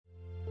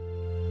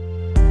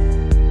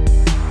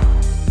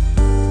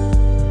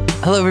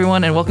Hello,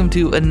 everyone, and welcome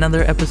to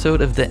another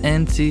episode of the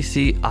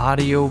NCC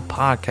Audio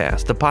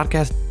Podcast, the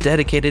podcast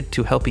dedicated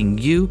to helping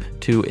you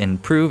to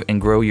improve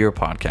and grow your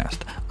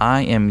podcast.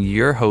 I am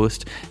your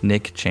host,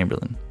 Nick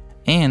Chamberlain.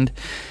 And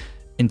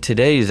in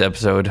today's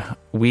episode,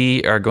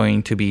 we are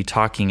going to be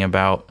talking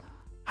about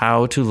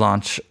how to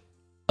launch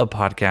a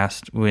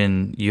podcast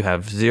when you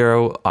have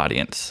zero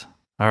audience.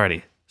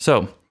 Alrighty.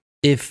 So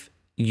if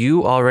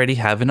you already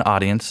have an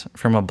audience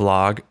from a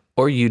blog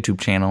or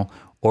YouTube channel,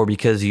 or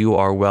because you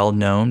are well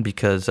known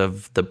because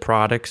of the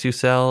products you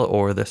sell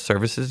or the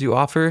services you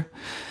offer,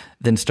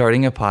 then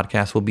starting a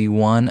podcast will be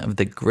one of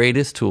the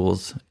greatest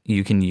tools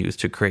you can use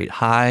to create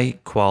high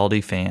quality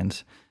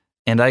fans.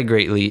 And I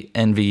greatly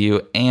envy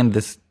you and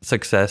the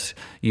success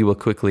you will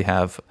quickly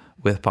have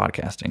with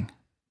podcasting.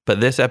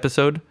 But this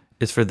episode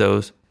is for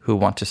those who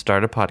want to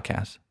start a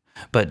podcast,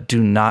 but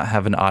do not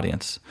have an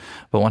audience,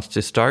 but wants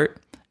to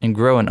start and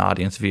grow an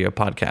audience via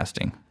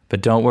podcasting. But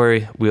don't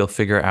worry, we'll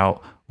figure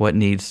out what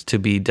needs to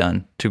be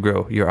done to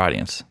grow your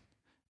audience.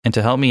 And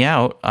to help me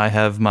out, I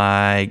have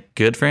my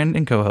good friend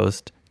and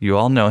co-host, you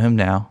all know him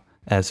now,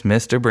 as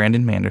Mr.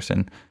 Brandon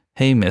Manderson.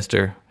 Hey,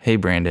 Mr. Hey,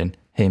 Brandon.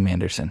 Hey,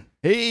 Manderson.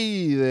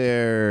 Hey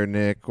there,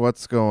 Nick.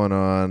 What's going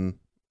on?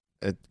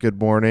 Good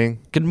morning.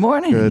 Good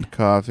morning. Good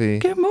coffee.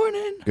 Good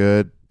morning.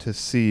 Good to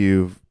see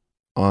you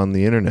on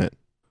the internet,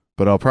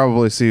 but I'll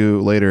probably see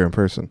you later in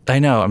person. I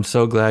know. I'm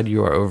so glad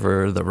you are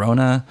over the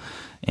Rona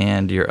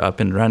and you're up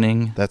and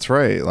running. That's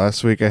right.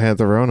 Last week I had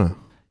the Rona.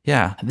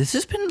 Yeah, this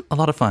has been a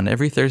lot of fun.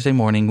 Every Thursday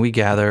morning, we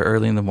gather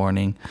early in the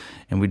morning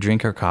and we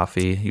drink our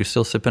coffee. You're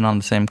still sipping on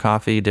the same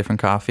coffee,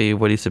 different coffee.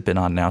 What are you sipping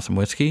on now? Some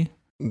whiskey?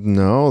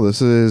 No, this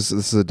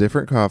is a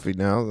different coffee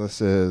now.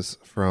 This is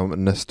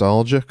from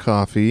Nostalgia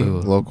Coffee,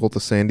 Ooh. Local to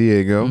San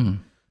Diego.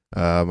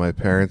 My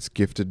parents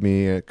gifted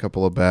me a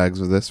couple of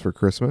bags of this for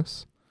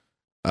Christmas.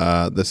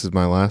 This is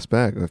my last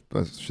bag.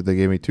 They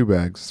gave me 2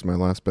 bags. This is my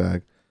last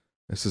bag.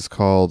 This is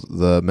called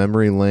the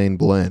Memory Lane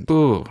Blend.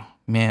 Ooh,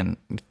 man,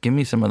 give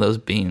me some of those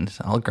beans.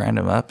 I'll grind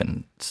them up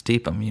and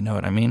steep them. You know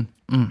what I mean?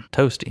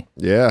 Toasty.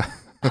 Yeah.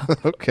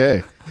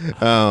 Okay.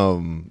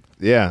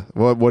 Yeah.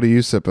 What are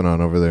you sipping on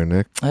over there,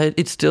 Nick?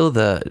 It's still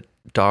the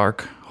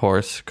Dark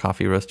Horse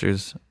Coffee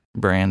Roasters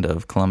brand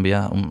of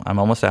Colombia. I'm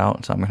almost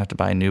out, so I'm going to have to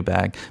buy a new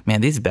bag. Man,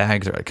 these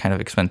bags are kind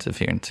of expensive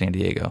here in San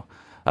Diego.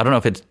 I don't know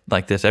if it's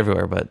like this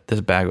everywhere, but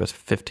this bag was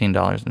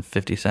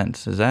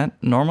 $15.50. Is that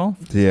normal?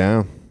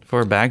 Yeah.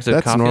 For bags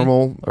of coffee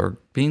normal. Or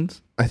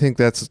beans? I think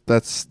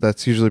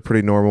that's usually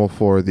pretty normal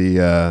for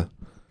the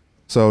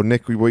so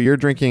Nick, what you're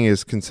drinking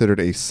is considered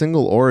a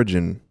single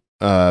origin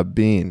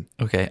bean.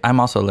 Okay,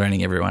 I'm also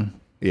learning, everyone.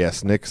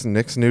 Yes, Nick's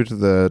new to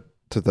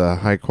the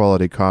high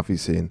quality coffee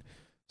scene.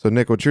 So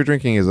Nick, what you're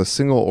drinking is a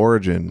single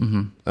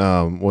origin,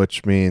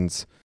 which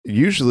means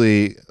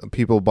usually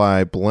people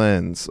buy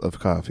blends of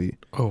coffee.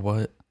 Oh,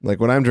 what? Like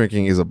what I'm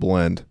drinking is a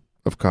blend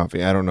of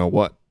coffee. I don't know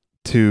what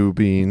 2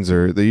 beans,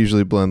 or they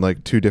usually blend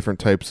like 2 different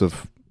types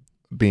of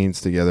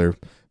beans together.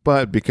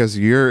 But because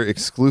you're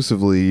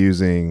exclusively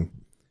using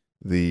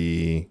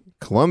the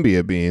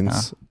Colombia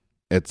beans,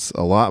 it's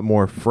a lot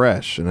more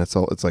fresh, and it's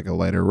like a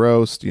lighter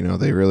roast. You know,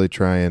 they really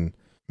try and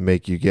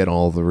make you get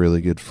all the really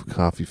good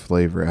coffee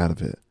flavor out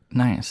of it.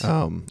 Nice.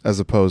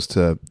 As opposed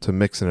to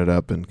mixing it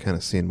up and kind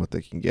of seeing what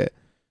they can get.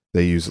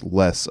 They use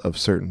less of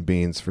certain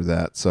beans for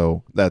that,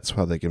 so that's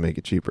how they can make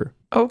it cheaper.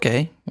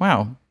 Okay.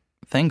 Wow.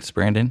 Thanks,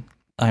 Brandon.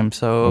 I'm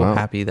so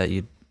happy that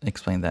you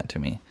explained that to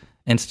me.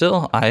 And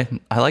still, I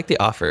like the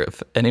offer.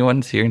 If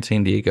anyone's here in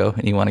San Diego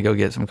and you want to go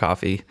get some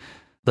coffee,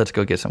 let's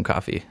go get some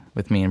coffee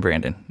with me and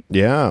Brandon.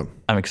 Yeah.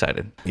 I'm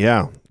excited.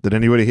 Yeah. Did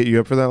anybody hit you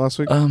up for that last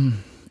week?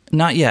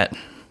 Not yet.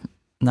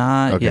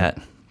 Not yet.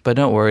 But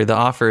don't worry, the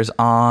offer is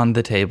on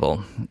the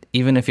table.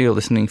 Even if you're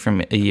listening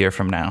from a year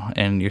from now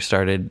and you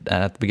started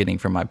at the beginning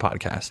from my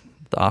podcast,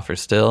 the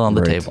offer's still on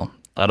the table.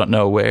 I don't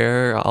know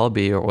where I'll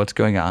be or what's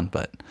going on,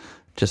 but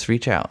just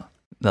reach out.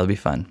 That'll be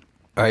fun.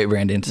 All right,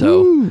 Brandon.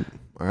 So,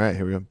 all right,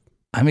 here we go.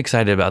 I'm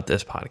excited about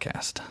this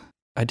podcast.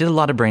 I did a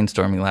lot of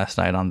brainstorming last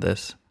night on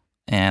this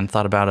and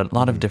thought about a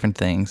lot of different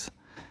things.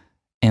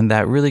 And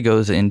that really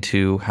goes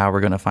into how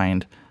we're going to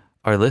find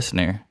our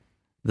listener,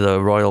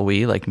 the royal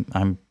we, like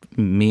I'm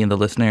me and the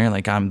listener,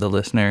 like I'm the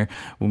listener.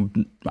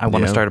 I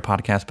want to start a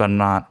podcast, but I'm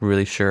not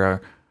really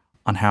sure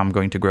on how I'm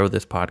going to grow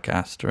this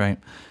podcast, right?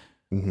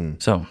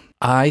 So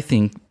I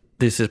think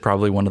this is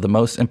probably one of the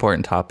most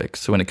important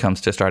topics when it comes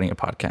to starting a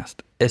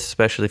podcast,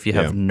 especially if you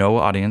have no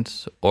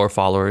audience or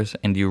followers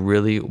and you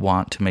really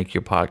want to make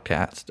your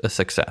podcast a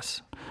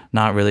success.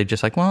 Not really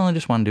just like, well, I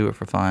just want to do it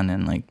for fun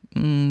and like,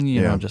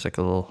 you know, just like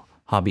a little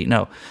hobby.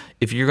 No,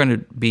 if you're going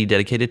to be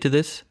dedicated to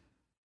this,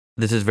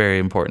 this is very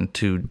important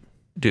to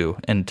do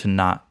and to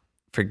not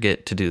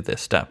forget to do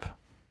this step.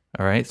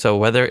 All right. So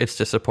whether it's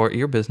to support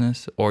your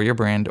business or your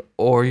brand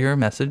or your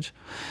message,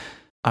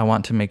 I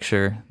want to make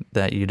sure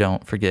that you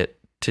don't forget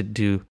to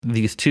do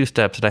these 2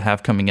 steps that I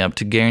have coming up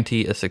to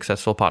guarantee a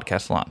successful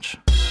podcast launch.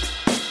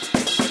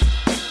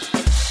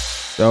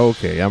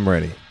 Okay, I'm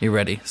ready. You're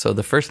ready. So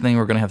the first thing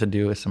we're going to have to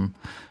do is some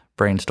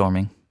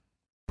brainstorming.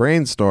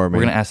 Brainstorming. We're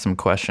going to ask some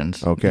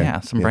questions. Okay.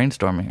 Yeah, some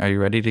brainstorming. Are you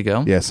ready to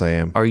go? Yes, I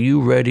am. Are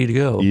you ready to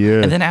go?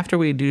 Yeah. And then after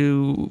we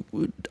do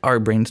our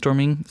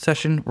brainstorming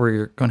session,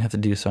 we're going to have to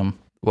do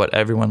what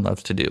everyone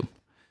loves to do.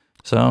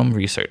 Some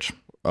research.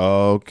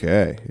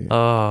 Okay.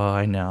 Oh,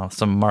 I know.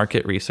 Some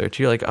market research.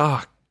 You're like,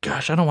 oh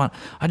gosh,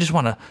 I just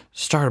want to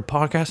start a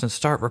podcast and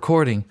start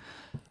recording.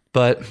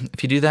 But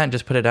if you do that and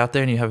just put it out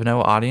there and you have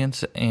no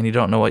audience and you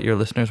don't know what your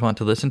listeners want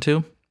to listen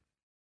to,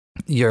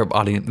 your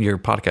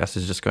podcast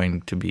is just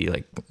going to be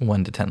like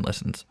 1 to 10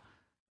 listens.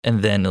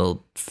 And then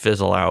it'll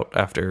fizzle out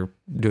after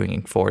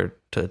doing 4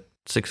 to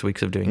 6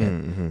 weeks of doing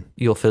it.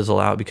 You'll fizzle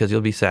out because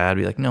you'll be sad,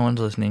 be like, no one's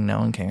listening, no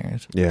one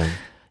cares. Yeah.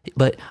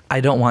 But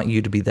I don't want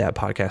you to be that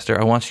podcaster.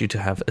 I want you to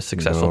have a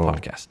successful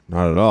podcast.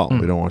 Not at all.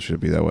 We don't want you to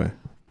be that way.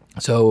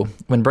 So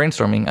when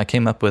brainstorming, I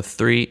came up with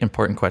 3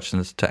 important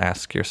questions to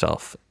ask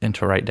yourself and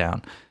to write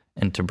down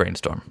and to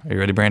brainstorm. Are you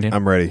ready, Brandon?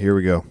 I'm ready. Here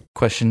we go.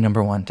 Question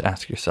number 1 to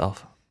ask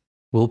yourself.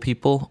 Will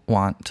people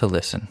want to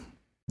listen?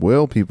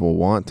 Will people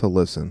want to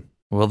listen?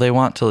 Will they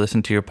want to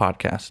listen to your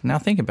podcast? Now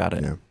think about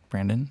it, Yeah.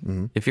 Brandon.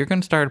 Mm-hmm. If you're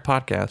going to start a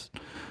podcast,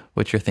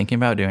 which you're thinking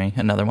about doing,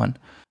 another one,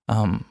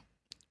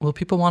 will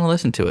people want to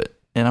listen to it?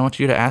 And I want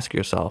you to ask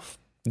yourself,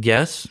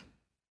 yes,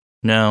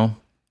 no,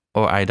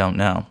 or I don't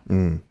know.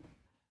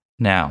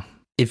 Now,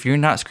 if you're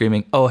not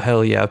screaming, oh,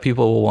 hell yeah,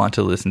 people will want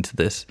to listen to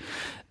this,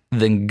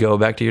 then go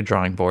back to your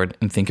drawing board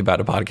and think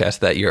about a podcast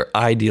that your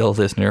ideal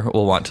listener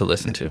will want to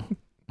listen to.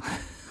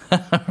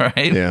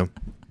 Right? Yeah.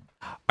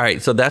 All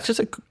right, so that's just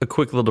a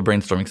quick little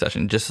brainstorming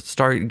session. Just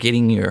start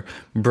getting your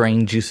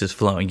brain juices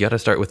flowing. You got to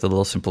start with a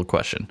little simple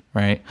question,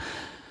 right?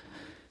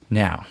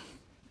 Now,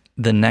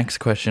 the next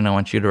question I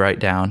want you to write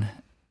down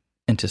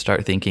and to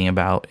start thinking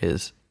about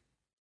is,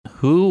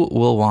 who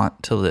will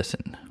want to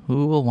listen?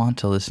 Who will want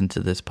to listen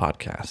to this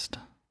podcast?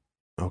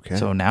 Okay.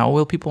 So now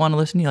will people want to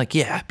listen? You're like,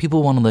 yeah,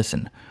 people want to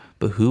listen,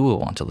 but who will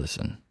want to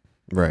listen?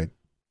 Right.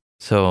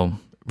 So,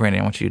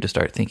 Brandon, I want you to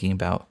start thinking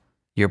about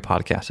your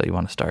podcast that you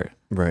want to start.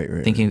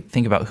 Right.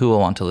 Think about who will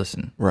want to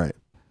listen. Right.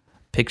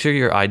 Picture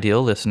your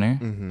ideal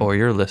listener or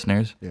your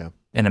listeners,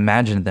 and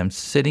imagine them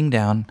sitting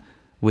down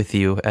with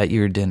you at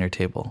your dinner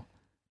table,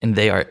 and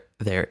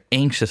they're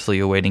anxiously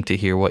awaiting to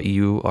hear what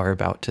you are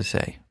about to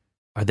say.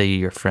 Are they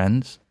your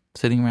friends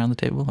sitting around the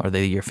table? Are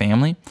they your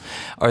family?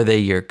 Are they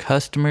your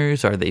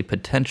customers? Are they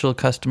potential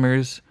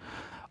customers?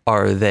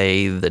 Are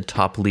they the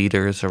top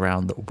leaders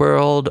around the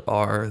world?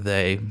 Are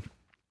they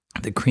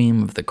the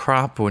cream of the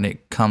crop when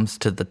it comes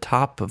to the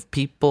top of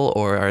people?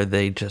 Or are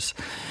they just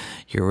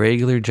your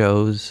regular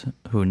Joes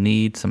who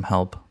need some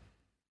help?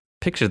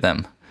 Picture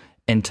them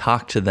and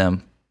talk to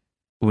them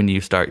when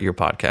you start your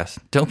podcast.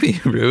 Don't be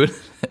rude.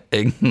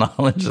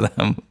 Acknowledge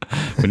them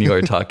when you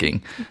are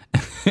talking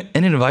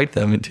and invite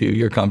them into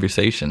your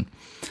conversation.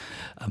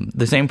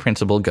 The same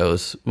principle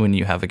goes when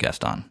you have a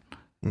guest on,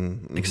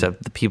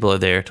 except the people are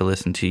there to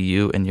listen to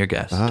you and your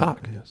guest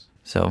talk. Yes.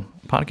 So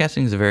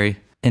podcasting is a very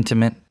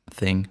intimate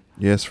thing.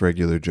 Yes,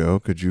 regular Joe,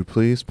 could you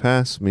please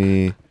pass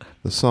me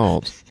the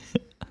salt?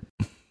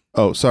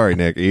 Oh, sorry,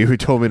 Nick. You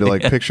told me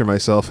to picture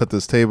myself at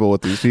this table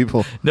with these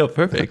people. No,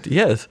 perfect.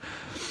 Yes.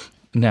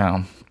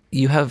 Now,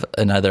 you have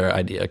another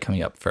idea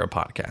coming up for a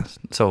podcast.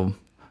 So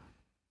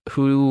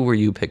who were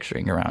you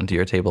picturing around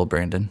your table,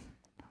 Brandon?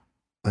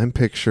 I'm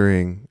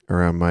picturing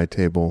around my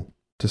table,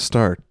 to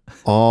start,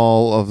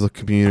 all of the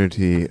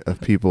community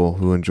of people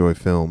who enjoy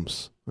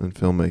films and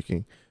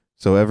filmmaking.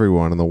 So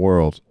everyone in the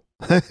world.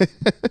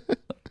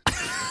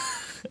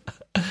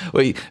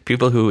 Wait,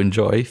 people who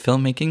enjoy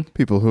filmmaking?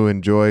 People who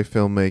enjoy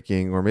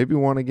filmmaking, or maybe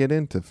want to get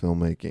into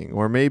filmmaking,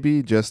 or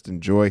maybe just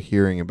enjoy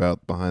hearing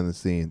about behind the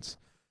scenes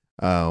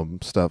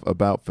stuff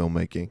about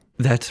filmmaking.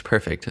 That's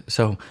perfect.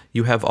 So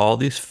you have all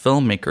these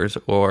filmmakers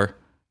or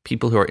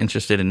people who are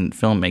interested in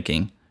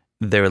filmmaking.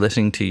 They're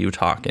listening to you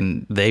talk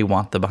and they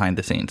want the behind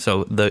the scenes.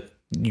 So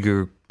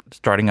you're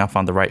starting off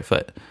on the right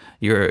foot.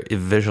 You're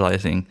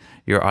visualizing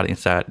your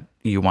audience that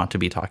you want to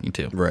be talking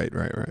to. Right.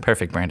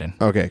 Perfect, Brandon.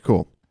 Okay,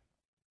 cool.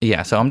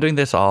 Yeah, so I'm doing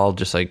this all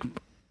just I'm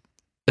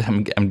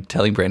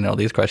telling Brandon all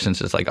these questions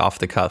just off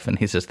the cuff, and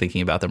he's just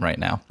thinking about them right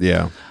now.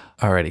 Yeah.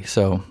 Alrighty,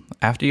 so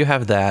after you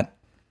have that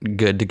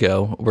good to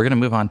go, we're going to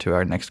move on to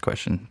our next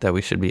question that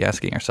we should be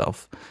asking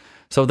ourselves.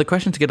 So the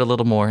questions get a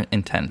little more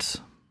intense,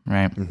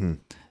 right? Mm-hmm.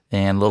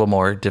 And a little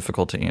more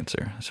difficult to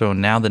answer. So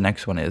now the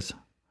next one is,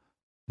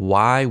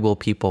 why will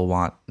people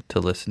want to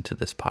listen to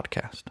this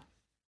podcast?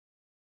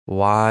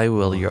 Why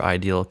will your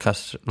ideal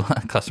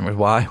customers,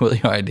 why will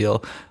your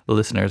ideal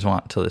listeners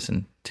want to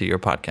listen to your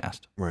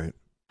podcast? Right.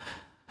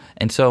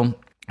 And so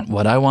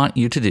what I want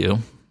you to do,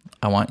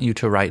 I want you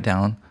to write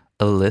down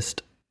a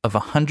list of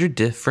 100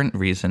 different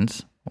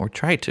reasons, or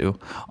try to,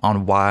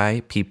 on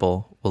why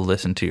people will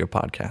listen to your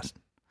podcast.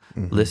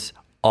 Mm-hmm. List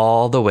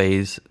all the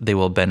ways they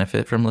will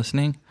benefit from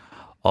listening,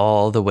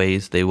 all the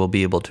ways they will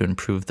be able to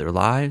improve their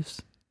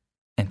lives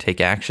and take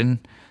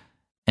action,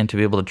 and to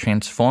be able to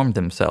transform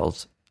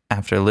themselves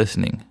after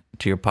listening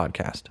to your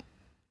podcast.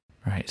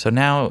 All right. So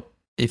now,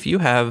 if you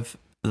have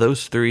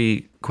those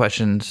 3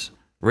 questions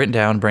written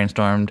down,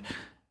 brainstormed,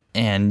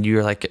 and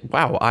you're like,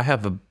 wow, I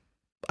have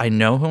I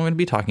know who I'm going to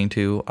be talking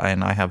to,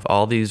 and I have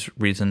all these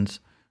reasons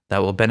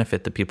that will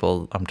benefit the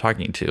people I'm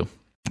talking to.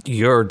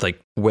 You're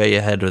like way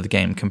ahead of the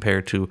game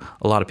compared to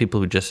a lot of people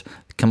who just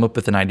come up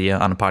with an idea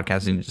on a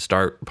podcast and just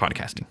start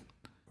podcasting.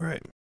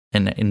 Right.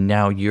 And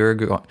now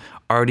you're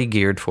already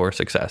geared for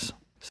success.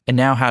 And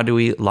now how do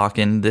we lock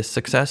in this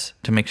success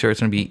to make sure it's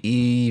going to be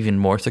even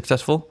more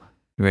successful?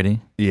 You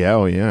ready? Yeah.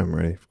 Oh, yeah. I'm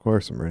ready. Of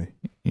course, I'm ready.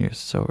 You're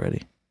so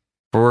ready.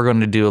 We're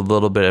going to do a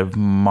little bit of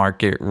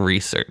market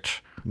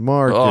research.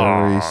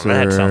 Research.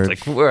 That sounds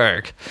like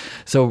work.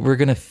 So we're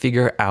going to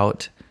figure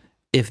out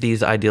if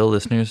these ideal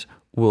listeners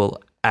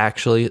will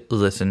actually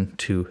listen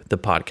to the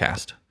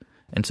podcast.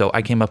 And so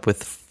I came up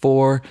with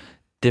 4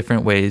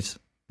 different ways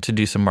to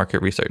do some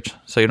market research.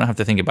 So you don't have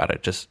to think about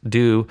it. Just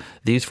do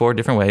these 4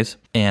 different ways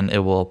and it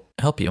will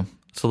help you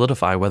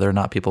solidify whether or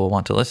not people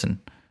want to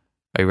listen.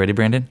 Are you ready,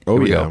 Brandon? Oh,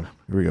 Here we yeah. go.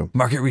 Here we go.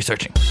 Market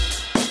researching.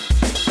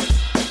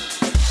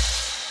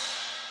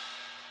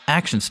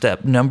 Action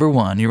step number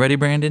 1. You ready,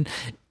 Brandon?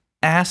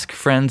 Ask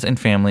friends and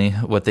family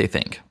what they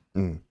think.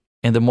 Mm.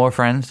 And the more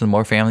friends, the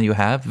more family you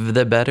have,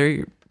 the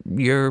better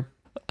you're...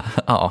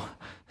 Oh,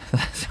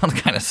 that sounds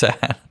kind of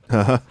sad.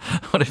 Uh-huh.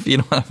 What if you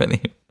don't have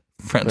any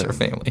friends or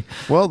family?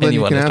 Well, then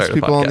you want can to ask start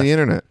a people on podcast? the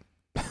internet.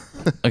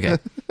 Okay,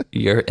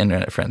 your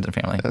internet friends and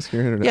family. Ask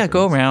your internet Yeah,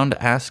 go friends. around,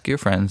 ask your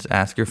friends,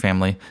 ask your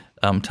family,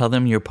 tell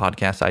them your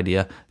podcast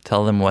idea,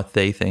 tell them what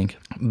they think.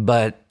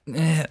 But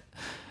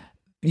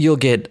you'll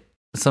get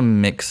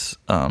some mixed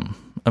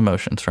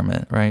emotions from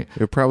it, right?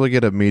 You'll probably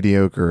get a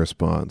mediocre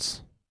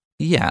response.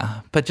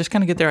 Yeah, but just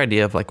kind of get their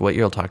idea of like what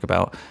you'll talk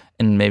about,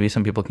 and maybe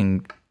some people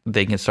can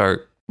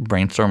start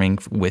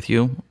brainstorming with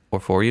you or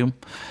for you.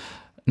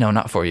 No,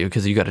 not for you,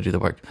 because you got to do the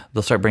work.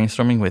 They'll start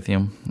brainstorming with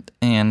you,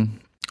 and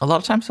a lot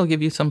of times they'll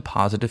give you some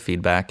positive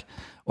feedback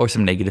or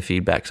some negative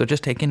feedback. So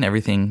just take in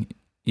everything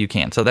you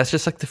can. So that's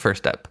just like the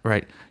first step,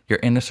 right? You're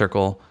in a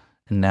circle,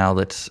 and now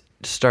let's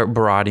start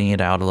broadening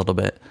it out a little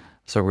bit.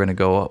 So we're going to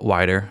go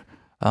wider.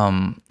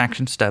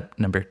 Action step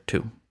number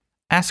 2,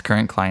 ask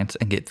current clients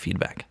and get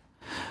feedback.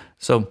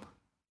 So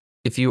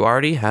if you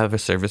already have a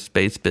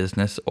service-based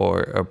business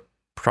or a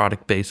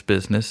product-based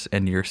business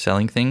and you're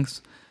selling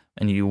things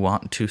and you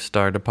want to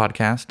start a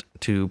podcast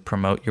to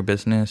promote your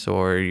business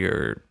or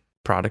your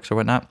products or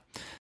whatnot,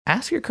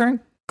 ask your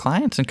current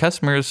clients and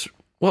customers,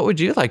 what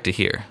would you like to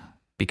hear?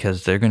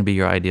 Because they're going to be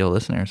your ideal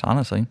listeners,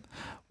 honestly.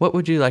 What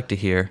would you like to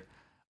hear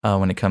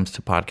when it comes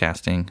to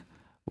podcasting?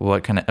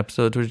 What kind of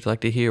episodes would you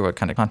like to hear? What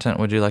kind of content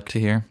would you like to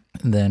hear?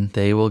 And then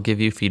they will give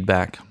you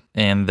feedback.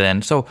 And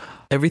then, so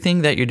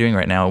everything that you're doing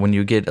right now, when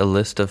you get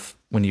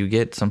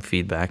some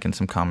feedback and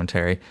some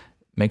commentary,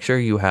 make sure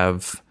you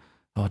have,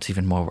 it's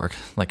even more work,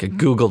 like a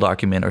Google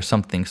document or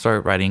something.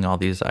 Start writing all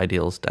these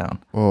ideals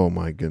down. Oh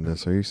my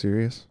goodness. Are you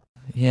serious?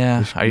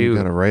 Yeah. You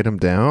got to write them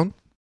down?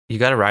 You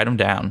got to write them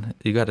down.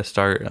 You got to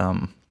start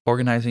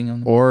organizing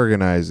them.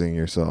 Organizing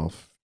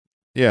yourself.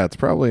 Yeah, it's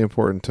probably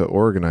important to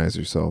organize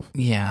yourself.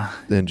 Yeah.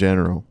 In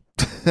general.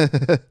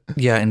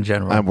 Yeah, in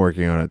general. I'm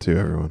working on it too,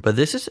 everyone. But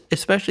this is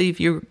especially if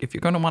you're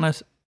going to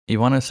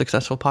want a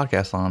successful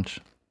podcast launch,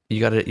 you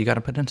got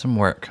to put in some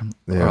work,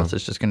 or else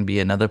it's just going to be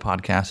another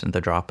podcast and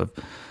the drop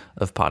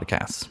of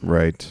podcasts.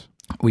 Right.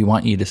 We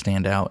want you to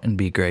stand out and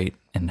be great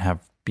and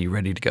be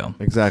ready to go.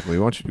 Exactly. We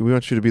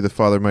want you to be the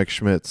Father Mike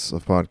Schmitz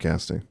of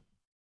podcasting.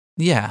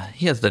 Yeah,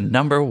 he has the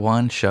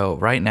 #1 show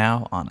right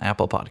now on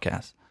Apple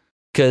Podcasts.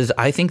 Because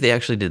I think they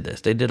actually did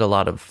this. They did a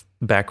lot of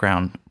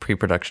background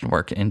pre-production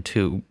work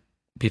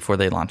before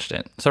they launched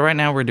it. So right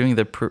now we're doing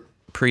the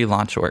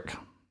pre-launch work.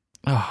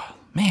 Oh,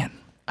 man.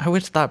 I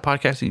always thought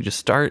podcasting, you just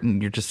start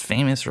and you're just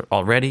famous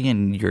already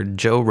and you're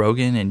Joe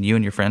Rogan and you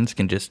and your friends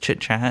can just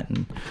chit-chat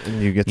and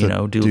you get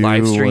to do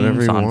live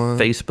streams on want.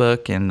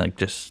 Facebook and like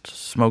just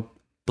smoke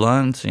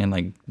blunts and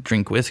like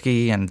drink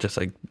whiskey and just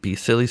like be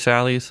silly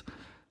sallies.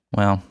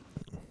 Well,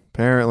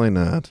 apparently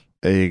not.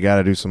 Hey, you got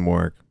to do some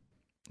work.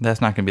 that's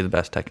not going to be the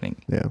best technique.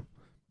 Yeah.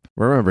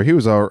 Remember, he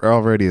was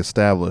already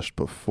established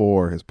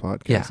before his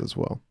podcast as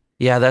well.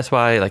 Yeah, that's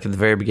why, like at the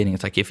very beginning,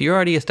 it's like if you're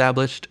already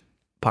established,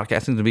 podcasting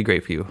is going to be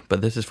great for you.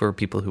 But this is for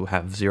people who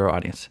have zero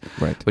audience,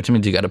 Right? Which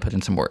means you got to put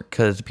in some work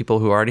because people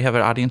who already have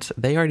an audience,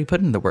 they already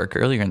put in the work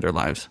earlier in their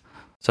lives.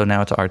 So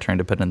now it's our turn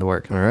to put in the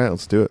work. All right,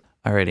 let's do it.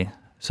 Alrighty.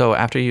 So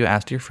after you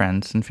asked your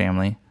friends and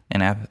family,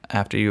 and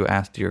after you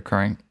asked your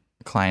current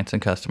clients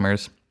and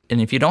customers, and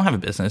if you don't have a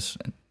business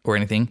or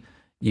anything,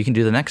 you can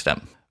do the next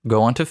step.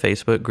 Go onto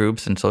Facebook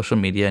groups and social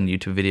media and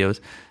YouTube videos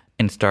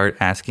and start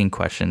asking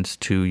questions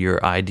to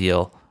your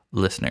ideal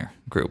listener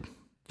group.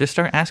 Just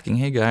start asking,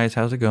 hey guys,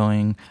 how's it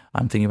going?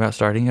 I'm thinking about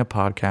starting a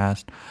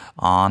podcast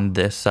on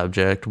this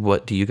subject.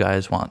 What do you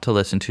guys want to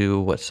listen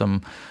to? What's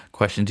some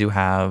questions you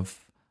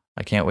have?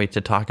 I can't wait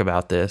to talk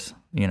about this.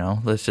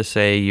 Let's just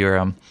say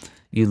you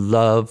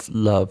love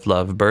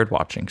bird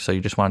watching. So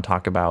you just want to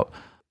talk about,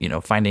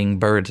 finding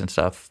birds and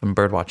stuff and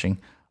bird watching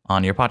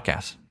on your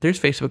podcast. There's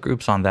Facebook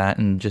groups on that,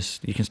 and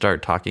just you can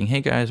start talking,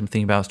 hey guys, I'm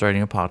thinking about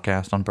starting a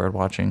podcast on bird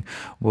watching.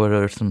 What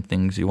are some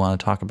things you want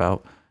to talk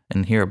about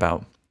and hear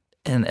about?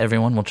 and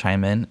everyone will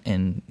chime in,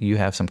 and you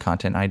have some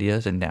content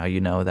ideas, and now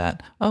you know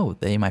that, oh,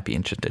 they might be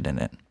interested in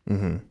it.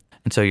 Mm-hmm.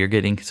 And so you're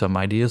getting some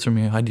ideas from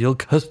your ideal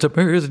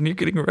customers, and you're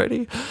getting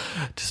ready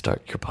to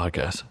start your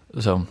podcast.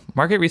 So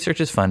market research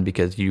is fun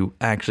because you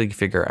actually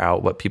figure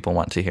out what people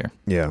want to hear.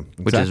 Yeah,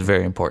 exactly. Which is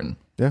very important.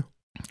 Yeah.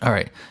 All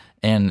right.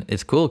 And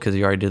it's cool because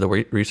you already did the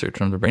research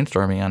from the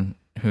brainstorming on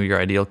who your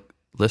ideal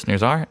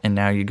listeners are, and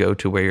now you go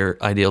to where your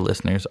ideal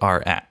listeners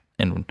are at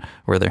and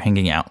where they're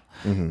hanging out.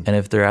 Mm-hmm. And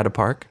if they're at a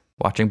park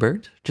watching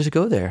birds, just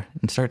go there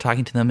and start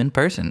talking to them in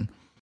person.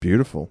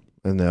 Beautiful.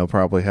 And they'll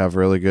probably have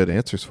really good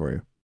answers for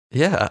you.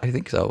 Yeah, I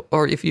think so.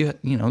 Or if you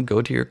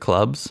go to your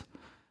clubs,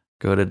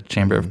 go to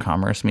Chamber of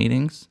Commerce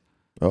meetings,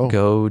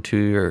 go to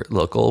your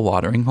local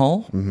watering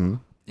hole. Mm-hmm.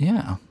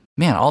 Yeah.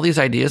 Man, all these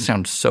ideas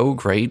sound so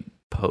great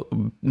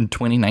in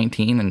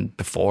 2019 and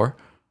before.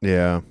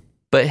 Yeah.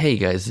 But hey,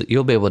 guys,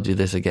 you'll be able to do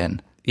this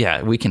again.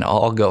 Yeah, we can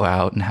all go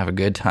out and have a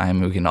good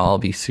time. We can all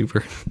be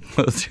super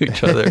close to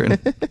each other.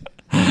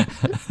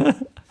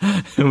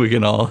 And we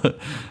can all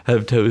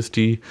have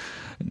toasty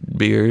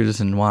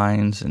beers and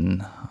wines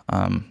and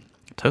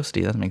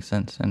toasty, that makes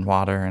sense, and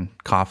water and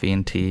coffee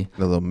and tea.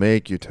 They'll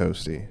make you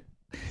toasty.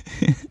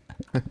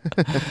 All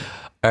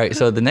right,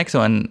 so the next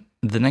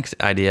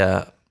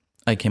idea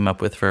I came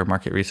up with for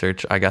market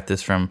research, I got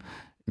this from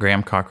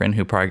Graham Cochran,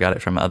 who probably got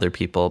it from other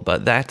people,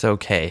 but that's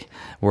okay.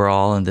 We're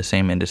all in the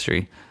same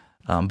industry.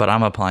 But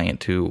I'm applying it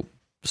to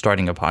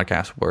starting a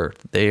podcast where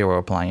they were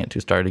applying it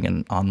to starting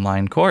an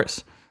online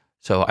course.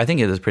 So I think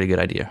it is a pretty good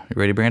idea. You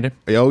ready, Brandon?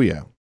 Oh,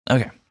 yeah.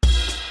 Okay.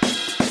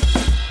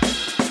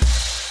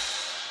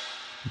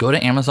 Go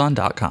to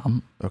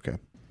Amazon.com. Okay.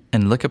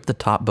 And look up the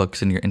top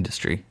books in your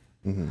industry.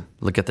 Mm-hmm.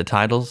 Look at the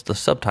titles, the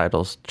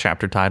subtitles,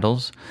 chapter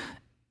titles,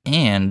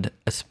 and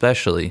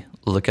especially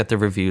look at the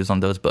reviews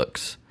on those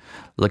books.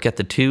 Look at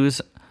the 2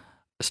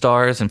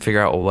 stars and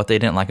figure out what they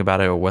didn't like about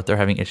it or what they're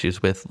having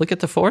issues with. Look at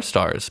the 4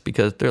 stars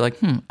because they're like,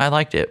 I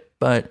liked it,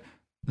 but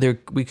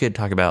we could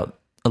talk about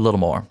a little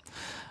more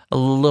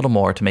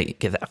to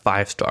get that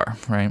 5-star,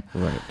 right?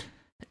 Right.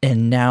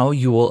 And now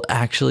you will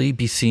actually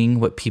be seeing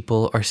what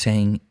people are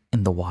saying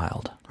in the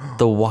wild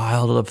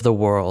of the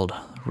world,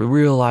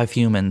 real life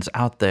humans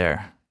out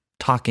there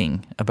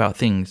talking about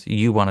things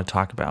you want to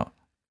talk about.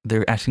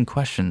 They're asking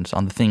questions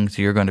on the things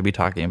you're going to be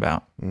talking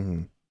about.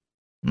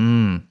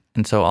 Mm-hmm.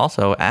 And so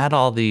also add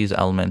all these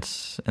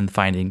elements and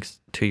findings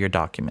to your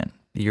document,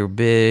 your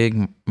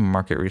big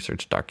market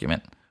research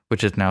document,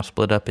 which is now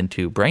split up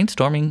into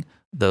brainstorming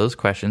those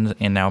questions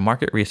and now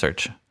market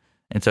research.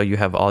 And so you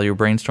have all your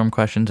brainstorm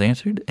questions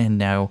answered, and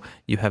now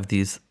you have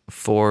these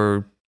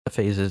 4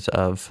 phases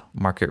of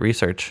market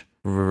research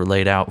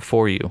laid out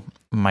for you.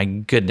 My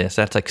goodness,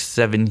 that's like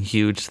 7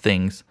 huge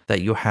things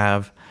that you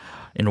have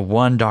in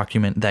one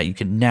document that you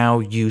can now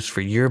use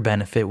for your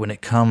benefit when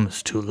it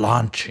comes to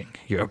launching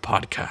your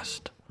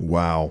podcast.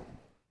 Wow.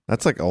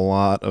 That's like a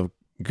lot of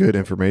good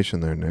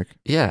information there, Nick.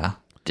 Yeah,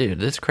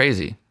 dude, it's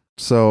crazy.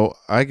 So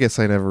I guess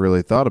I never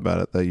really thought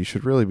about it, that you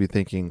should really be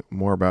thinking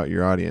more about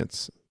your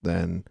audience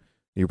than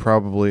you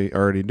probably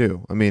already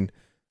do. I mean,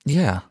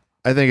 yeah,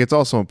 I think it's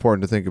also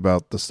important to think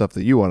about the stuff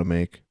that you want to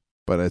make,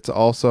 but it's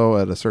also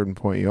at a certain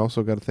point, you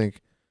also got to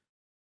think,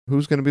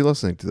 who's going to be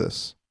listening to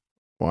this?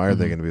 Why are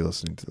they going to be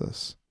listening to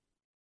this?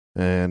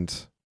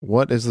 And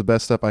what is the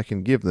best stuff I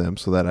can give them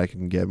so that I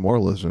can get more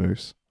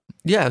listeners?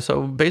 Yeah,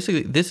 so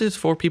basically, this is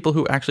for people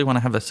who actually want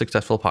to have a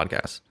successful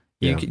podcast.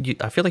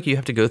 I feel like you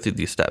have to go through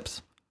these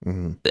steps.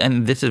 Mm-hmm.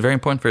 And this is very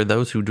important for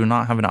those who do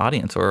not have an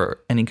audience or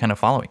any kind of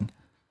following.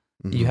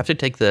 Mm-hmm. You have to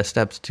take the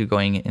steps to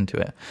going into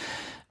it.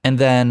 And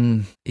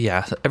then,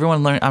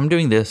 everyone learn. I'm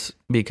doing this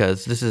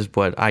because this is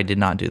what I did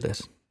not do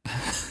this.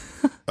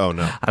 Oh,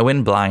 no. I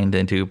went blind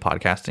into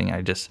podcasting.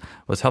 I just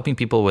was helping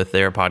people with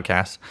their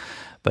podcasts.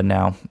 But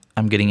now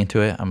I'm getting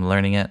into it. I'm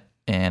learning it.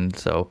 And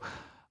so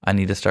I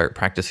need to start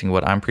practicing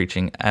what I'm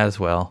preaching as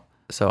well.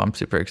 So I'm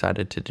super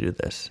excited to do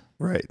this.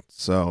 Right.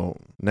 So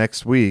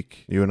next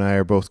week, you and I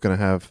are both going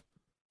to have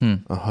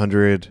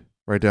 100,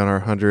 write down our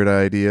 100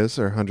 ideas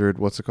or 100,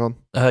 what's it called?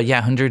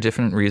 100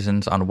 different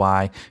reasons on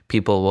why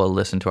people will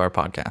listen to our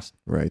podcast.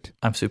 Right.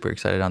 I'm super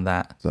excited on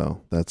that.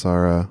 So that's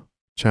our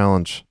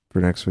challenge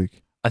for next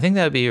week. I think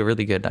that would be a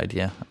really good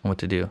idea on what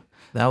to do.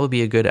 That would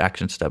be a good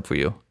action step for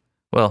you.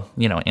 Well,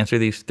 answer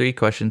these 3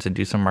 questions and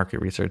do some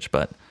market research,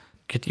 but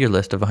get your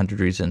list of 100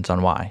 reasons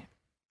on why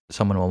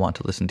someone will want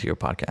to listen to your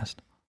podcast.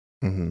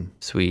 Mm-hmm.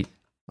 Sweet.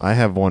 I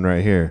have one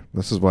right here.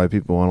 This is why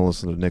people want to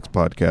listen to Nick's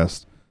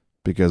podcast,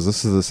 because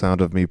this is the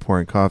sound of me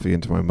pouring coffee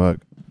into my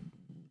mug.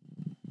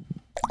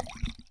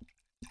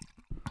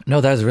 No,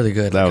 that was really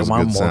good. That was I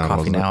want good more sound, coffee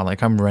wasn't it? now.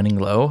 Like I'm running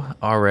low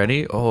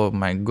already. Oh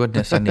my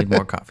goodness, I need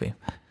more coffee.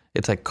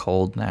 It's like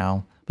cold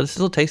now, but it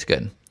still tastes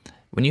good.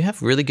 When you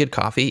have really good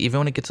coffee, even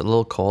when it gets a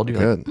little cold,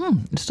 you're like,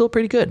 it's still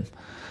pretty good.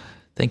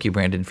 Thank you,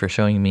 Brandon, for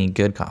showing me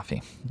good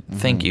coffee.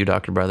 Thank you,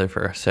 Dr. Brother,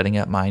 for setting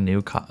up my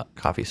new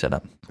coffee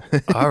setup.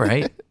 All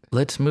right,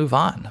 let's move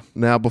on.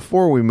 Now,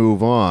 before we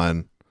move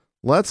on,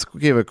 let's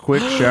give a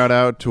quick shout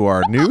out to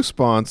our new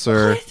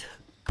sponsor,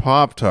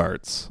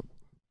 Pop-Tarts.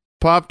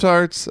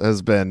 Pop-Tarts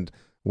has been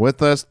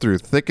with us through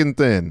thick and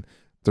thin,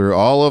 through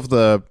all of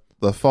the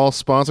false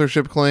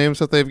sponsorship claims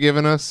that they've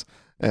given us,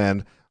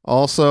 and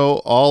also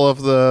all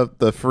of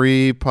the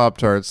free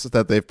Pop-Tarts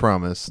that they've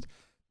promised.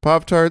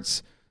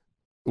 Pop-Tarts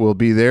will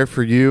be there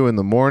for you in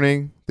the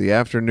morning, the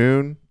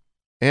afternoon,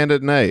 and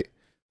at night.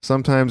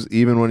 Sometimes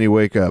even when you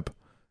wake up.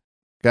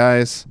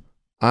 Guys,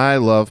 I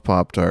love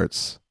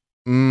Pop-Tarts.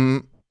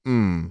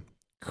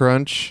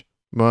 Crunch,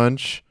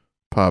 munch,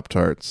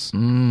 Pop-Tarts.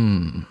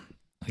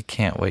 I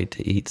can't wait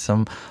to eat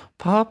some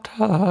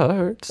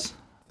Pop-Tarts.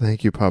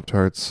 Thank you,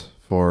 Pop-Tarts,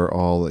 for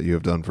all that you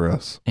have done for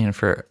us. And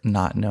for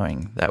not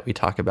knowing that we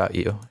talk about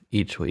you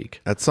each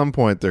week. At some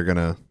point, they're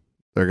gonna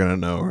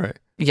know, right?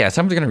 Yeah,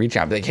 someone's going to reach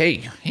out and be like,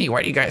 hey,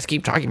 why do you guys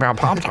keep talking about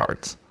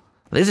Pop-Tarts?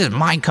 This is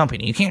my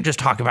company. You can't just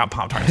talk about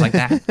Pop-Tarts like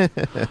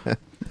that.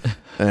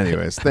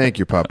 Anyways, thank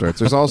you, Pop-Tarts.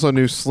 There's also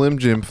new Slim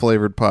Jim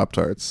flavored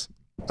Pop-Tarts.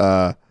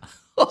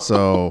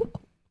 So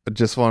I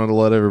just wanted to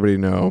let everybody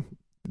know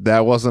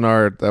that wasn't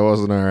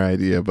our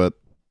idea, but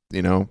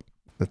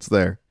it's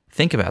there.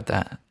 Think about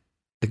that.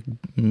 The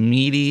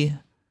meaty,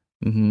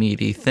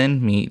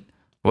 thin meat.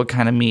 What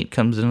kind of meat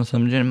comes in a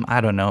Slim Jim?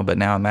 I don't know, but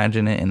now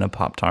imagine it in a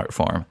Pop-Tart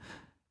form.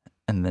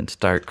 And then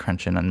start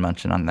crunching and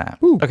munching on that.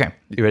 Ooh. Okay,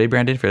 you ready,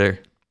 Brandon?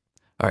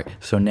 All right,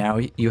 so now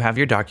you have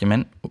your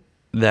document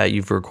that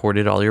you've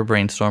recorded all your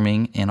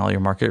brainstorming and all your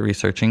market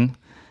researching.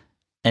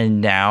 And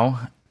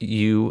now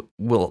you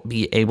will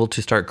be able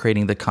to start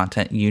creating the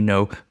content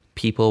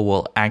people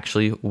will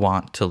actually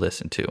want to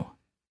listen to.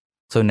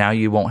 So now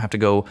you won't have to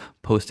go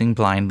posting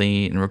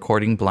blindly and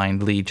recording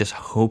blindly, just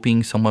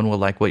hoping someone will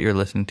like what you're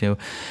listening to.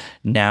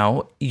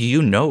 Now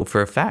you know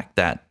for a fact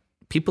that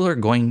people are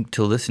going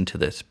to listen to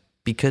this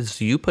because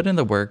you put in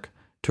the work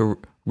to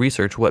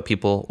research what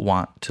people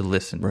want to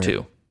listen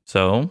to.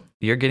 So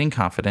you're getting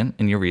confident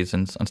in your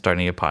reasons on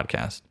starting a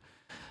podcast.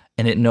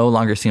 And it no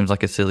longer seems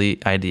like a silly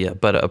idea,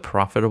 but a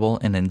profitable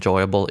and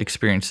enjoyable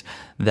experience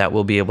that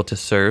will be able to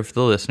serve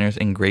the listeners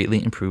and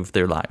greatly improve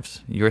their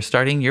lives. You're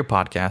starting your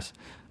podcast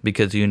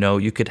because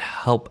you could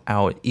help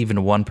out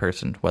even one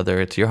person,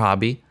 whether it's your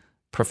hobby,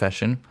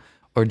 profession,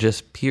 or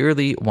just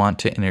purely want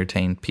to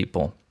entertain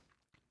people.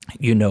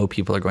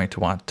 People are going to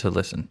want to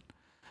listen.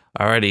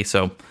 Alrighty,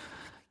 so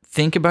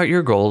think about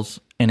your goals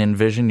and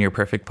envision your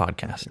perfect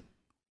podcast,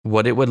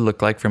 what it would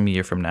look like from a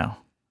year from now.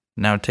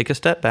 Now take a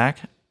step back,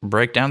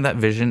 break down that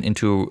vision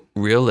into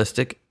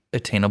realistic,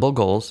 attainable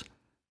goals,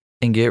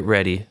 and get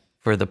ready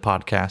for the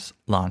podcast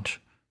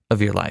launch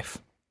of your life.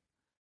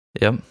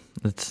 Yep,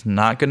 it's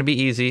not going to be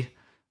easy,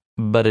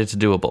 but it's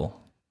doable.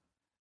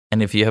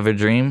 And if you have a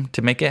dream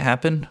to make it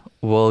happen,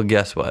 well,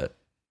 guess what?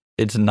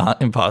 It's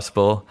not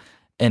impossible,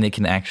 and it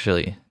can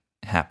actually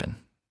happen.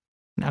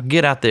 Now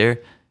get out there,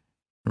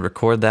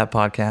 record that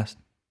podcast,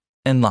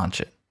 and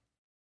launch it.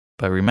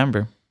 But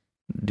remember,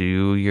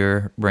 do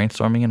your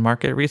brainstorming and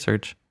market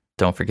research.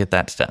 Don't forget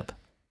that step.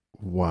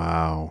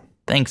 Wow.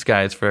 Thanks,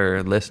 guys,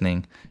 for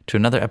listening to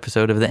another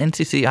episode of the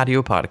NCC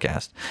Audio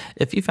Podcast.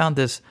 If you found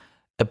this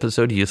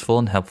episode useful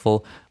and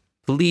helpful,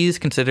 please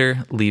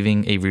consider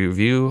leaving a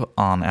review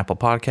on Apple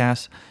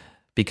Podcasts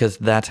because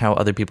that's how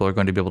other people are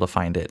going to be able to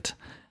find it.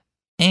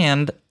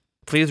 And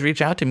please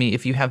reach out to me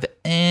if you have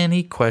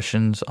any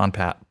questions on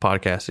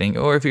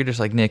podcasting, or if you're just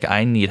like, Nick,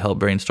 I need help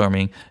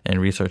brainstorming and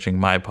researching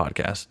my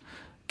podcast.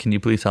 Can you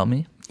please help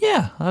me?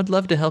 Yeah, I'd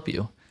love to help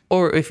you.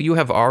 Or if you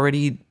have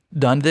already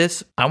done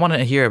this, I want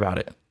to hear about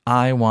it.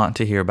 I want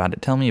to hear about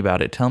it. Tell me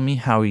about it. Tell me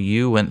how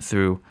you went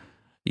through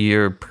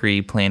your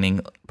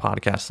pre-planning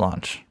podcast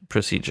launch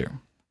procedure.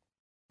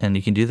 And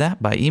you can do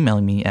that by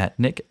emailing me at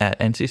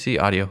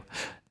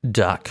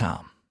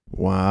nick@nccaudio.com.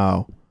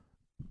 Wow.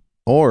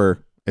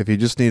 Or if you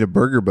just need a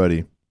burger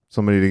buddy,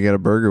 somebody to get a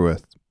burger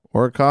with,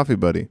 or a coffee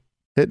buddy,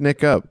 hit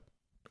Nick up.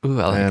 Ooh,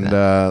 I like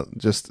that. And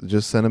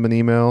just send him an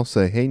email.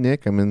 Say, hey,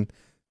 Nick, I'm in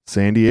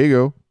San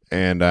Diego,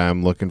 and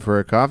I'm looking for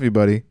a coffee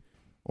buddy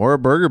or a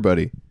burger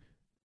buddy.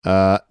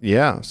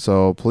 Yeah,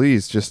 so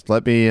please just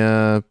let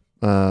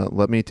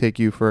me take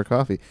you for a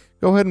coffee.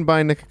 Go ahead and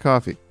buy Nick a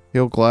coffee.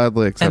 He'll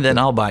gladly accept And then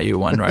it. I'll buy you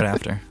one right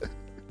after.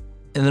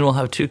 And then we'll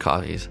have 2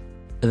 coffees.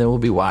 And then we'll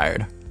be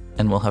wired.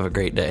 And we'll have a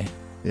great day.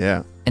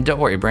 Yeah. And don't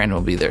worry, Brandon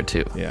will be there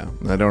too. Yeah.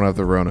 I don't have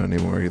the Rona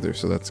anymore either,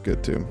 so that's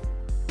good too.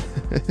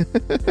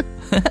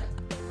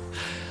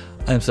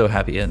 I'm so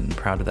happy and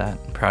proud of that.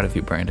 I'm proud of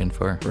you, Brandon,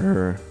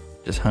 for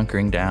just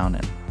hunkering down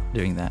and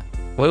doing that.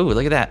 Whoa,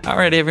 look at that. All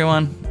right,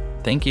 everyone.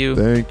 Thank you.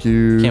 Thank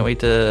you.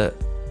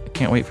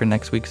 Can't wait for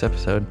next week's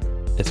episode.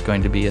 It's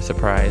going to be a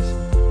surprise.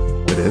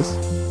 It is?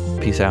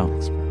 Peace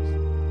out.